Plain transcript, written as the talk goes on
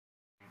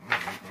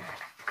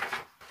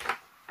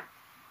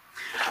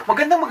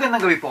Magandang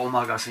gabi po,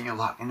 umaga sa inyo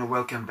lahat, and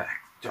welcome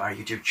back to our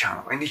YouTube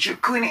channel. And it's your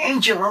Queen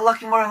Angel, ang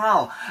laking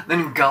marangal na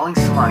nanggaling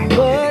sa mind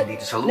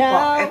dito sa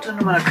lupa. Ito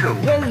naman ako,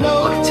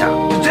 Lucky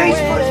Town. Today's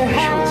first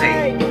special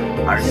day.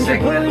 Our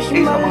segment is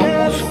ang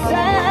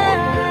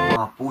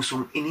mga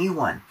pusong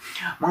iniwan,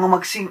 mga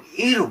magsing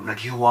irog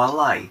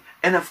naghiwalay,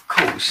 and of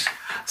course,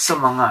 sa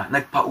mga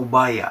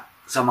nagpaubaya,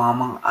 sa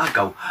mga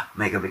agaw,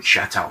 mega big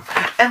shoutout.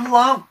 And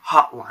love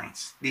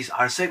hotlines. These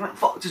are segment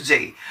for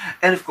today.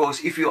 And of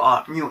course, if you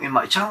are new in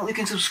my channel, you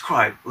can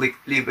subscribe,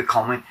 leave a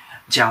comment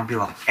down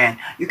below. And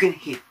you can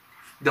hit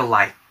the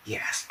like,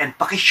 yes. And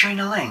paki-share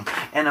na lang.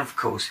 And of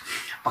course,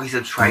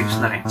 paki-subscribe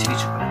na rin.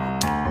 Sinitso pa na.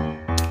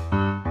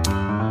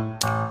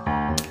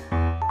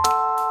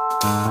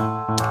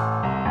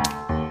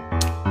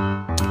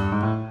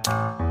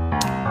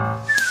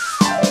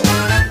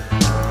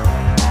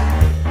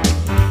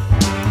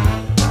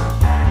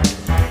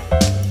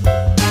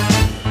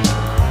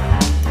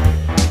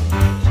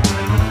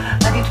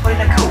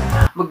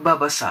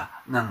 Magbabasa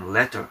ng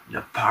letter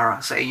na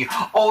para sa inyo.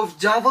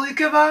 OFW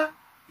ka ba?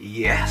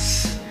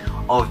 Yes.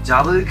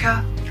 OFW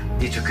ka?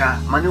 Dito ka,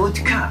 manood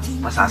ka,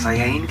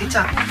 masasayahin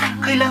kita.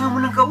 Kailangan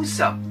mo ng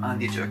kausap.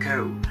 Andito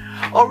ako.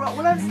 Alright,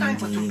 wala na tayong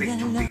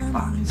patumpik-tumpik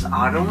pa. Sa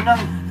araw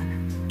ng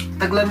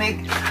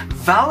taglamig,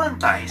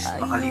 Valentine's.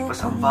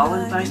 Makalipas ang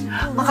Valentine's,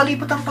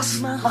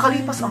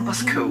 makalipas ang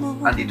Pasko.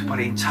 Andito pa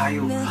rin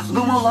tayo,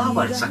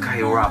 lumalaban sa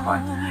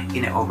kahirapan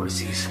in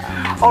overseas.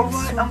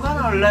 Alright, I'm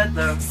gonna read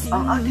the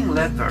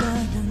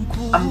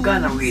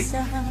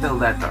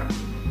letter.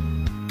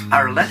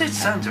 Our letter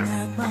sender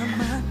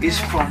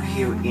is from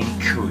here in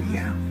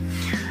Korea.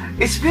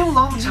 It's been a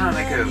long time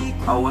ago.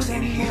 I was in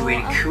here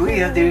in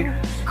Korea, the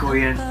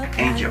Korean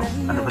Angel.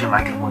 Ano ba na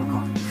microphone ko?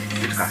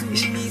 Dito ka,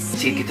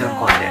 sige kita ng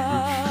konti.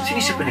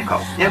 Sinisipin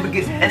ikaw.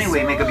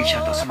 Anyway, may gabi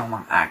siya to sa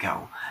mga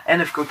agaw. And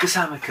of course,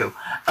 kasama ko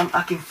ang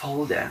aking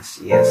pole dance.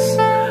 Yes,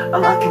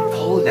 ang aking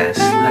pole dance.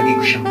 Lagi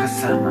ko siyang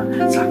kasama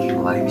sa aking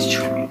live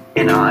streaming.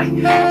 And I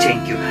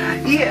thank you.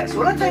 Yes,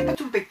 wala tayong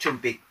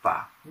patumpik-tumpik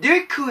pa.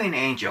 Dear Queen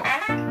Angel,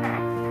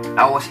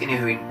 I was in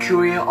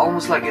Korea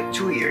almost like 2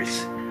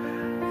 years.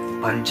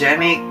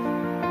 Pandemic,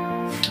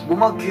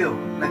 bumagyo,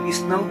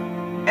 nag-snow,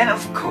 and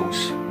of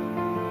course,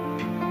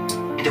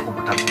 hindi ko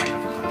matapos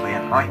microphone. Ano ba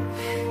yan? Okay?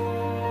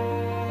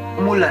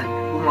 Umulan,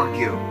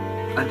 bumagyo,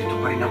 andito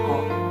pa rin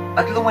ako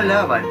at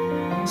lumalaban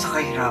sa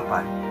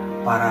kahirapan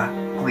para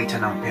kumita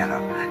ng pera.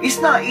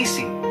 It's not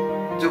easy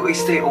to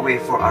stay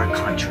away from our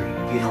country.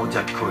 You know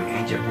that, Queen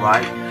Angel,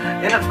 right?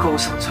 And of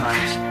course,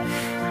 sometimes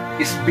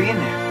it's been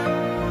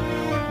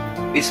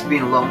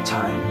a long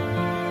time.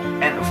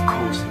 And of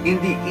course,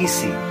 hindi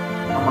easy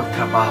ang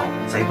magtrabaho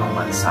sa ibang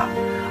bansa.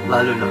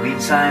 Lalo na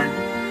minsan,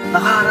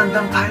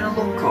 nakakarandam tayo ng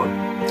lungkot.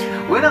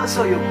 When I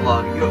saw your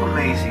vlog, you're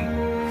amazing.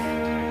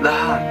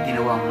 Lahat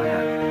ginawa mo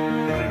yan.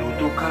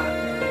 Nagluluto ka,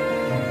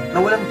 na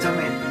walang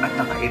damit at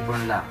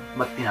naka-apron lang,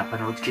 ba't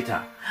pinapanood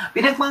kita?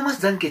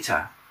 Pinagmamasdan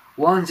kita.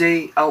 One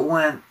day, I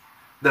went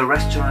the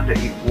restaurant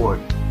that you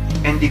worked,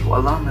 and di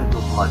ko alam na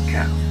vlog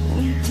ka.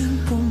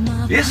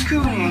 Yes,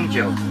 Queen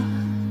Angel.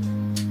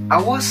 I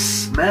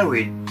was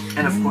married,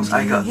 and of course,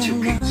 I got 2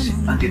 kids.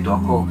 Andito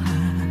ako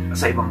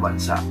sa ibang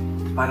bansa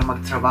para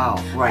magtrabaho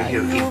right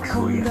here in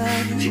Korea.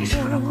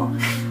 Sinisipon ako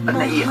at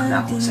naiyak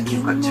na ako sa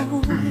iyong kantsa.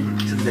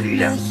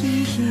 Sandali lang.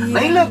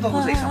 Nainlove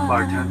ako sa isang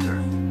bartender.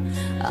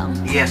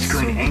 Yes,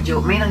 Queen Angel,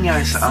 may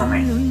nangyari sa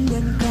amin.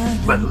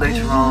 But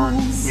later on,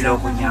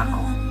 niloko niya ako.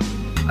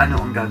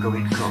 Ano ang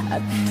gagawin ko?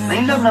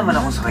 Nainlove naman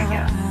ako sa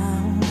kanya.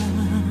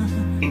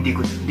 Hindi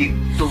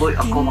tuloy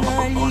ako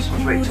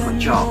makapag-concentrate sa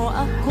job.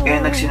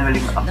 Kaya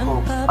nagsinungaling ako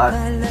at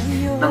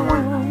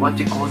nangon, what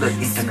you call that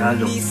in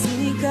Tagalog,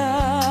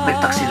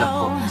 nagtaksil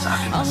ako sa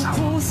aking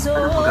asawa.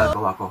 Anong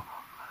magagawa ko?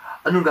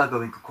 Anong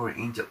gagawin ko, Queen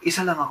Angel?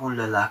 Isa lang akong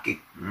lalaki.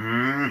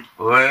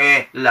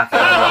 Lalaki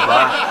na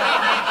ba?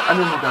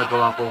 Anong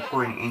magagawa ko,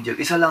 Queen Angel?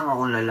 Isa lang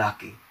akong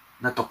lalaki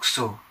na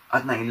tukso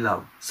at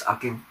na-in-love sa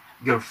aking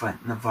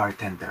girlfriend na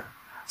bartender.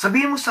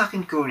 Sabihin mo sa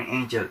akin, Queen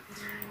Angel,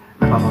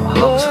 napapamahal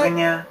ko sa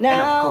kanya, and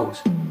of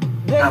course,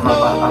 tama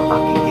ba ang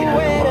aking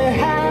ginagawa?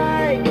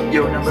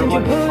 Your number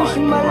 1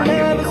 fan, right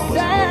here because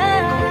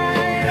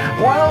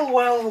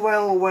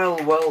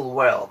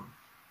well.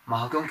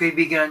 Mahal kong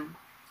kaibigan,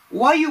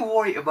 why you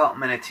worry about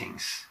many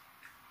things?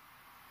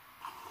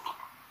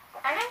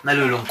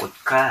 Nalulungkot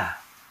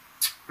ka.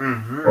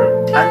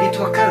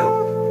 Andito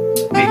ako.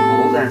 May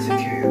cool dance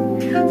ako.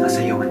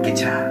 Sasayawan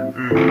kita.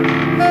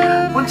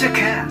 Punta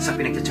ka sa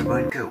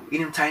pinagtatsabahan ko.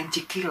 Inom tayong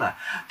tequila.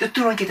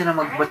 Tuturuan kita na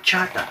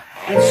magbachata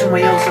and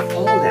sumayaw sa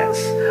pole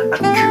dance.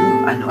 At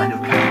kung ano-ano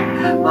ka,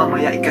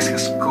 mamaya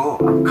ikaskas ko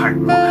ang card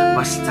mo.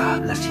 Basta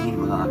lasingin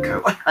mo lang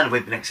ako. Ay, ano ba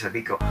yung pinagsasabi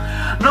ko?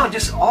 No,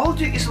 just all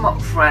you is my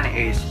friend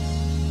is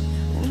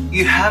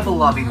you have a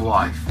loving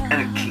wife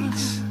and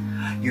kids.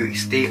 You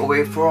stay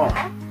away from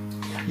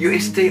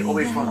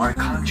our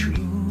country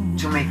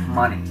to make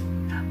money.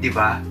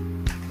 Diba?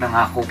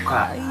 Nangako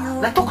ka.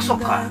 Natukso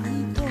ka.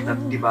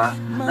 Diba?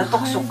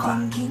 Natukso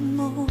ka.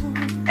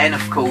 And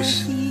of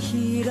course,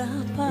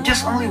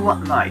 just only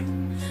one night,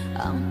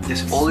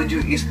 Just all you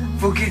do is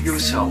forgive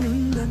yourself.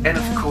 And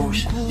of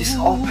course, just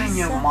open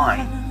your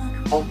mind.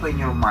 Open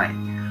your mind.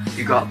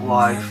 You got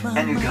wife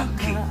and you got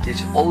kid.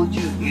 Just all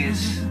you do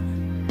is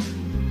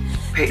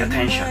pay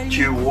attention to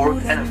your work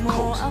and of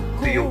course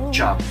to your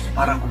job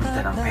para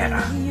kumita ng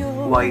pera.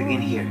 Why you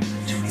in here?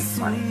 To make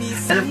money.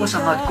 And of course,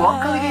 hangad ko ang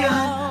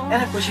kaligayahan.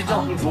 And of course, you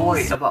don't need to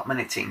worry about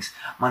many things.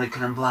 Manood ko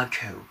ng vlog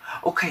ko.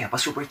 O kaya,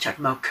 pa-super chat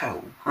mo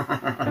ko.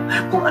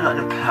 Kung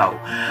ano-ano pa.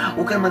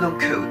 Huwag ka naman ng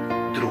code.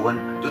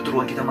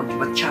 Tuturuan kita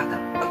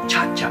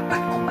mag-chat-chat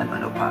at kung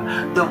ano-ano pa.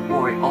 Don't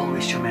worry,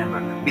 always remember,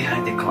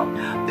 behind the clock,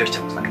 there's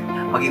a plan.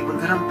 Mag-ipon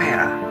ka ng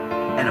pera.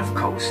 And of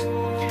course,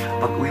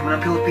 pag uwi mo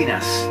ng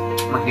Pilipinas,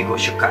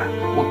 magnegosyo ka.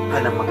 Huwag ka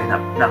nang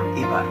maghanap ng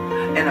iba.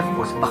 And of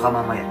course, baka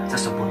mamaya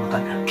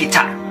sasabunutan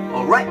kita.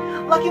 Alright?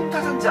 Lagi mong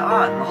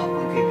tatandaan, mahal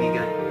kong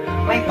kaibigan.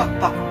 May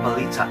pakpak ang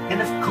balita,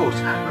 and of course,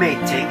 may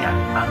tenga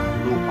ang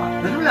lupa.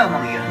 Ganun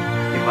lamang yan,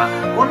 diba?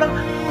 Kung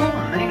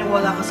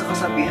naniniwala ka sa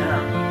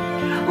kasabihan,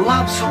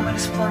 love so many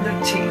splendid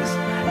things,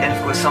 and of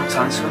course,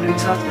 sometimes when we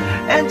touch,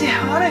 and the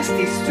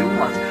honesty is too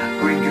much,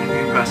 green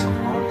grass of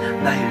home,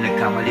 dahil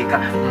nagkamali ka,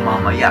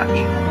 mamaya,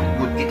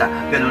 ingumugod kita.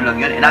 Ganun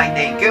lang yun, and I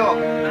thank you.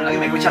 Ganun lang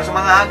yun, may good siya sa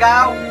mga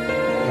agaw.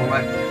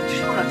 Alright,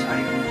 just muna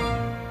tayo.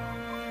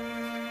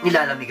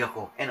 Nilalamig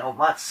ako, and oh,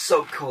 it's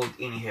so cold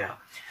in here.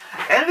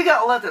 And we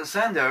got a letter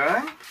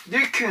sender,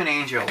 Dear Kun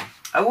Angel,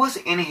 I was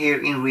in here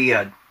in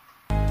Riyadh.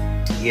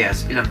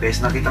 Yes, ilang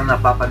beses na kitang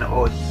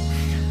napapanood.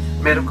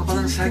 Meron ka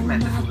palang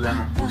segment na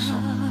problemang puso.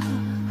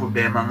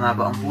 Problema nga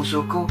ba ang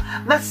puso ko?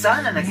 Na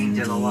sana naging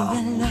dalawa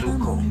ang puso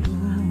ko.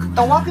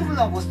 Tawagin mo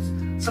lang ako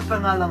sa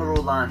pangalang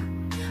Roland.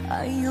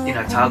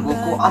 Tinatago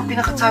ko ang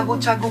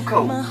pinakatago-tago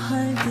ko.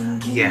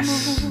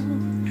 Yes.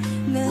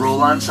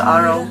 Roland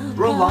sa araw,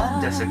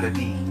 Rolanda sa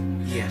gabi.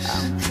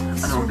 Yes.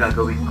 Ano ang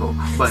gagawin ko?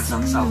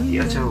 Bansang Saudi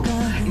ato.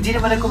 Hindi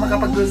naman ako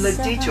makapag-live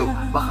dito.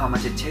 Baka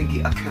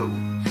matitegi ako.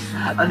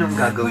 Anong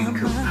gagawin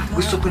ko?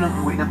 Gusto ko nang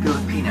umuwi ng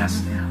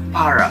Pilipinas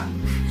para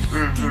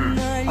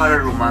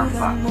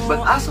rumampa.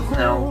 But as of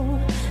now,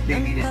 they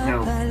didn't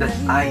know that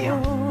I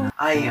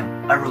am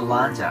a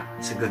Rolanda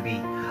sa gabi.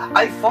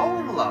 I fall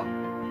in love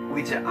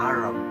with the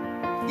Arab.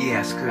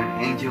 Yes, Kun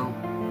Angel,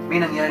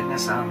 may nangyari na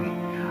sa amin.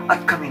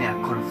 At kami na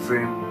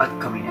confirm at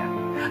kami na.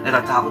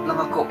 Natatakot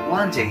lang ako,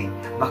 one day,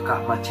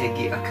 baka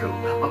mategi ako.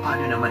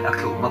 Paano naman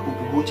ako,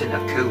 mapupugutan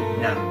ako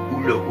ng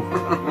ulo.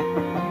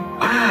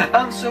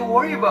 I'm so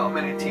worried about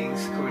many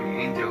things, Kun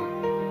Angel.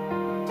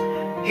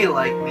 He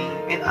liked me,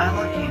 and I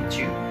like him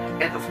too.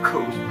 And of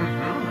course,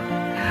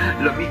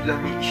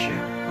 lamig-lamig siya,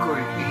 Kun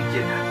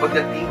Angel.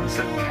 Pagdating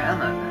sa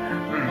kanan,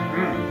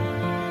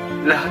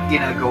 lahat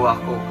ginagawa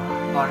ko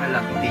para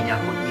lang hindi niya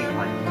ako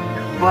iwan.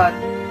 But,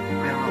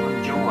 meron akong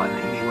jowa na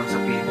iniwan sa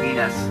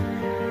Pilipinas.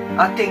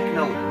 Take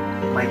note,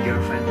 my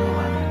girlfriend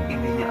naman,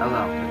 hindi niya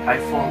alam that I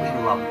fall in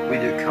love with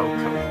your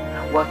Coco.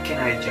 What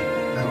can I do,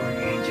 Kun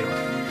Angel?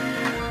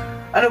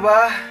 Ano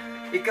ba?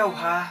 Ikaw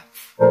ha?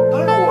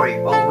 Don't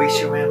worry, always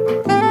remember,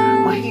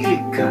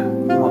 mahilig ka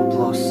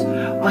umaplos,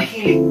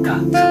 mahilig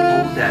ka sa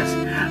poldas,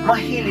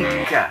 mahilig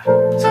ka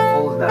sa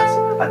poldas,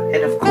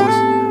 and of course,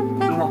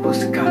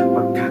 lumapos ka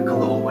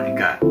pagkakalooban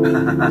ka.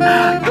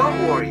 Don't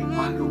worry,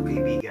 mahal kong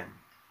kaibigan.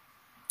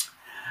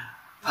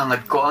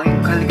 Hangad ko ang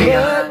iyong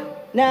kaligayahan.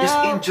 Just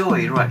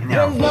enjoy right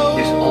now.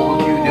 Just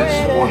all you do is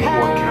work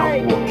out.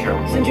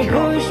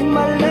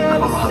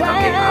 Kapamahal ka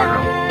kay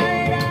araw.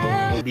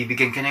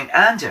 Bibigyan ka ng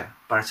anja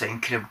para sa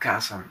iyong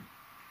kinabkasan.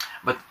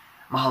 But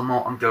mahal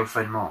mo ang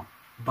girlfriend mo.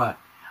 But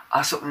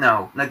as of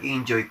now,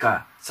 nag-enjoy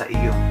ka sa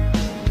iyong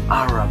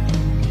Arab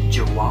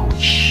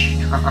Jawawis.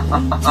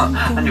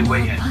 Ano ba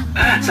yan?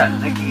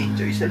 Saan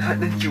nag-enjoy sa lahat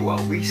ng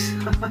Jawawis?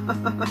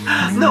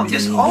 No,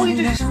 just all you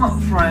do is, my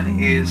friend,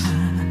 is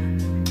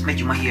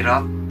medyo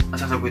mahirap.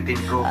 Masasagutin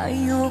ko,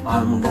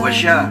 mahal mo ba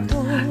siya?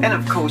 And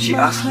of course, she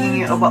asking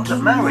you about the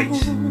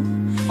marriage.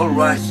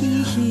 Alright,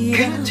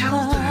 can you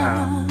tell to her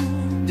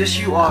that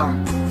you are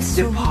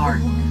the part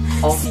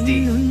of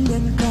the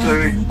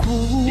 3rd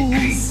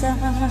degree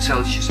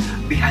Celsius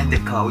behind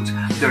the clouds,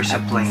 there's a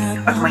plane.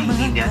 At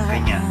maintindihan ka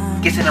niya.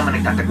 Kasi naman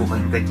nagtatago ka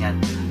ng ganyan,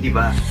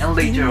 diba? And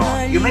later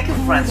on, you make a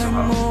friends of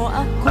her.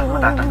 At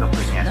matatanggap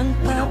ka niya.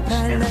 Who knows?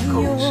 And of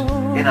course,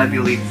 and I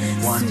believe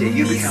one day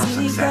you become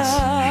success.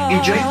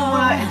 Enjoy mo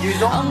muna and you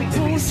don't need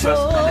to be stressed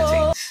on the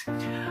things.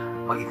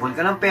 Mag-ipon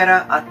ka ng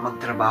pera at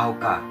magtrabaho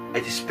ka.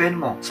 At spend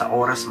mo sa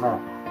oras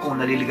mo kung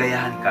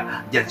naliligayahan ka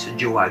dyan sa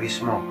Jawawis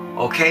mo.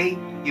 Okay?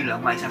 Yun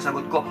lang may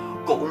sasagot ko.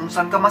 Kung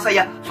saan ka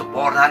masaya,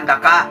 supportahan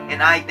ka.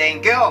 And I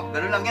thank you.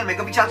 Ganun lang yan. May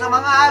kabigyan sa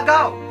mga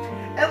agaw.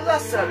 And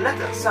last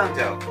letter,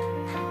 Sando.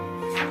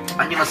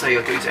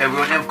 Annyeonghaseyo to each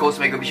everyone. And of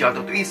course, may kabigyan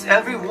to each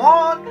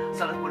everyone.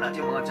 Sa lahat po natin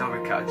yung mga tower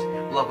cards.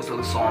 Love us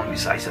all song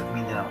besides at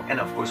Mindanao.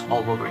 And of course,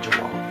 all over the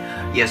world.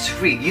 Yes,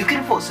 free. You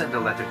can send a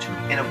letter to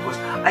me. And of course,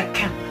 I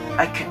can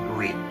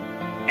read.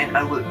 And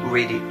I will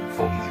read it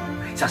for you.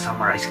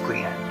 Sasummarize ko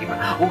yan, di ba?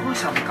 Huwag mo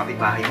isama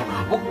kapitbahay mo.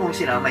 Huwag mo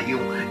sinama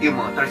yung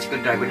mga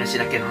tricycle driver na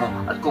sinakyan mo.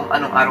 At kung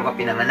anong araw ka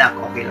pinanganak,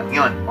 okay lang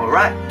yun.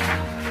 Alright?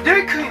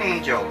 Dear Queen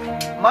Angel,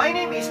 my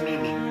name is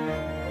Mimi.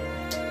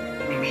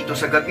 Mimito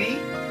sa gabi,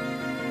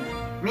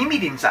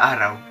 Mimi din sa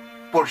araw.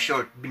 For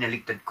short,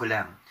 binaligtad ko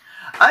lang.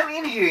 I'm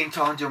in here in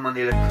Toronto,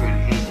 Manila, Queen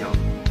Angel.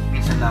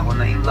 Minsan na ako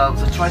na in love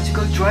sa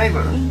tricycle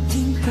driver.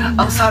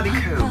 Ang sabi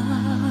ko,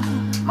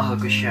 mahal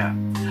ko siya.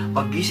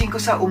 Paggising ko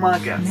sa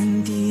umaga,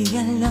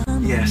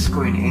 yes,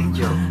 Queen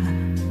Angel.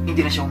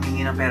 Hindi na siya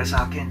humingi ng pera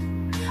sa akin.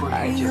 Queen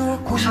Angel,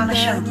 kung sana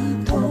siyang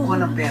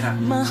pumukuha ng pera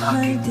sa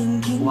akin,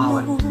 wow,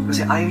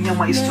 kasi ayaw niyang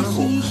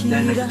maistorbo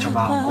dahil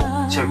nagtatrabaho ko,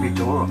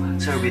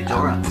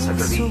 servidora sa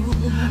gabi.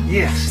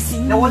 Yes,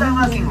 nawala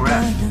ang aking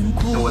ref,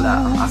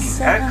 nawala ang aking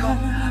aircon,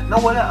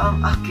 nawala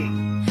ang aking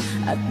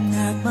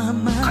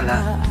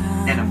kalan,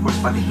 and of course,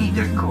 pati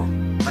heater ko,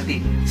 pati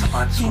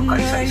sapatos ko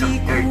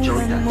kaisa-isang Air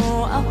Jordan,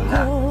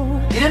 nawala.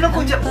 Tinanong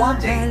ko dyan one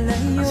day,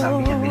 ang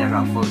sabi niya,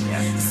 pinaraffle niya,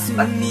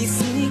 at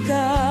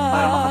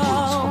para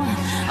makatulong sa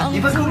community. Di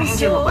ba Queen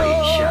Angel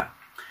mabait siya?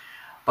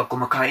 Pag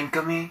kumakain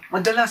kami,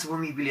 madalas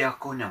bumibili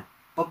ako ng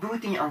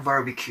paborito niya ang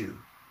barbecue.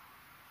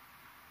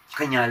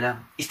 Kanya lang,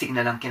 stick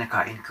na lang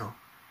kinakain ko.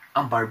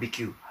 Ang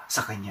barbecue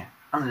sa kanya,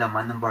 ang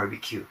laman ng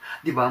barbecue.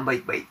 Di ba ang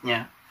bait-bait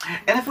niya?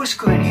 And of course,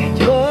 Queen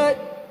Angel,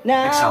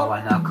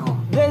 nagsawa na ako.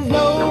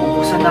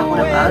 Naubusan na ako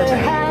ng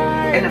alay.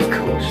 And of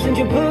course,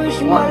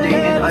 one day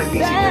and I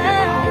visited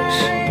her house.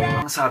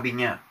 Ang sabi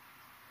niya,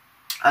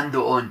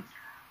 andoon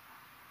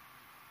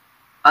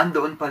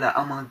pala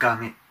ang mga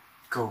gamit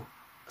ko.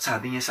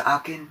 Sabi niya sa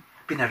akin,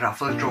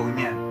 pinaraffle draw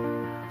niya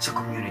sa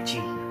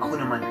community. Ako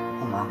naman,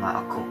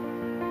 humanga ako.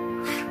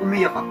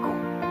 Umiyak ako.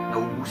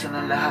 Naubusan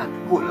ng lahat.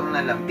 Kulang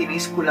na lang.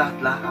 Tinis ko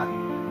lahat-lahat.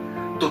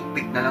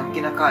 Toothpick na lang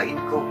kinakain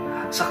ko.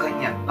 Sa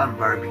kanya, ang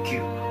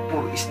barbecue.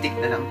 Puro stick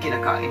na lang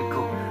kinakain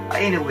ko.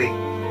 Anyway,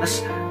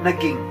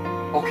 naging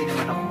okay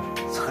naman ako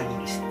sa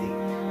kanyang stick.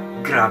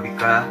 Grabe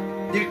ka.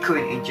 Dear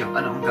Queen Angel,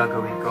 ano ang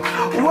gagawin ko?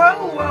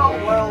 Well.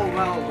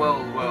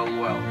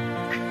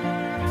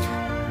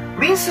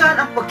 Minsan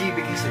ang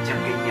pag-ibig sa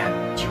diyang ganyan,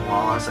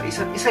 chihuahua sa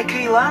isa't isa'y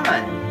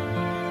kailangan.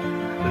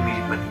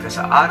 Lumilipad ka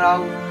sa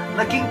araw,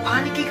 naging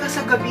paniki ka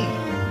sa gabi.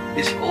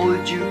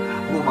 Disold you,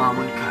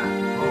 bumamon ka.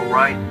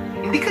 Alright?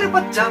 Hindi ka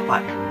dapat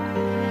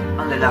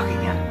ang lalaki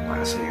niya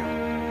para sa'yo.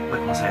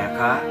 Ba't masaya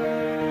ka?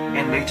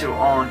 And later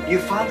on, you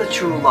found the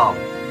true love.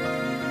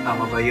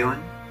 Tama ba yun?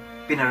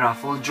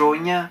 Pinaraffle draw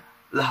niya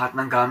lahat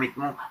ng gamit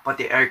mo,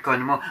 pati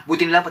aircon mo.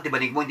 Buti lang pati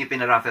banig mo hindi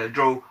pinaraffle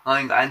draw.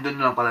 Andun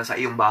lang pala sa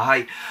iyong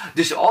bahay.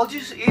 This all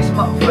just is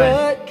my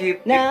friend.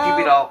 Keep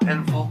it up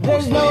and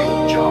focus to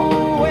your job.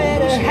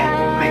 Focus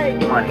and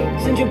make money.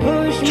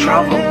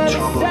 Travel.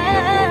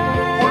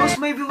 Almost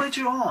maybe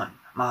later on,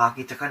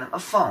 makakita ka ng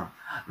a phone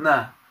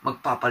na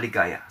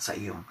magpapaligaya sa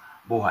iyong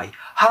buhay.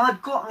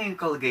 Hangad ko ang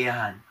iyong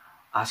kaligayahan.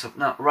 As of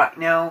now, right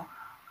now,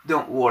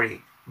 don't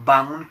worry.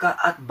 Bangon ka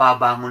at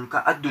babangon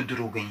ka at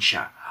dudurugin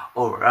siya.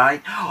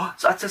 Alright?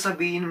 So at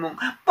sasabihin mong,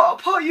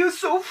 Papa, you're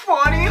so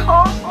funny,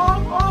 ha?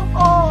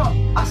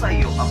 Asa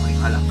iyo ang may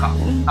halaka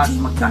at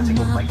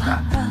magtatagumpay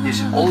ka.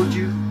 This all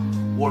you,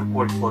 work,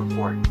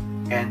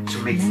 and to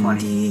make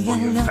money for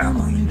your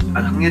family.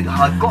 At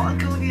hanggang ko ang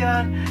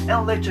kaligayahan,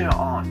 and later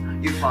on,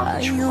 you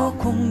found the true love.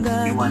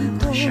 Iwanan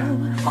mo siya.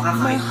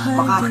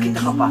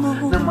 Makakakita ka pa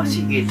ng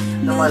masigit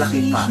na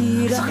malaki pa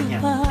sa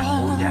kanyang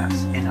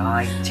holders. And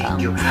I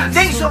thank you.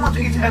 Thanks so much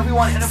to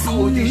everyone, and of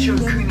course, this is your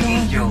Queen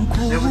Angel.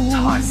 Never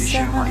time to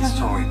share my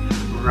story.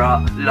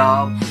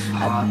 Love,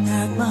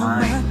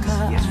 hotline.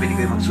 Yes, pwede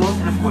kayo mag-suot,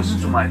 and of course,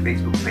 to my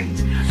Facebook page.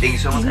 Thank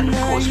you so much, and of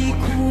course,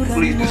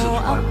 please do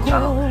subscribe to the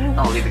channel, and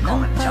I'll leave a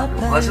comment down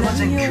below. Blessings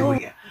and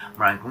Curia.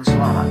 Maraming pong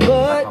salamat,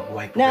 at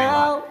mabuhay po kayo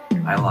lahat.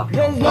 I love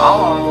you.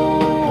 Bye!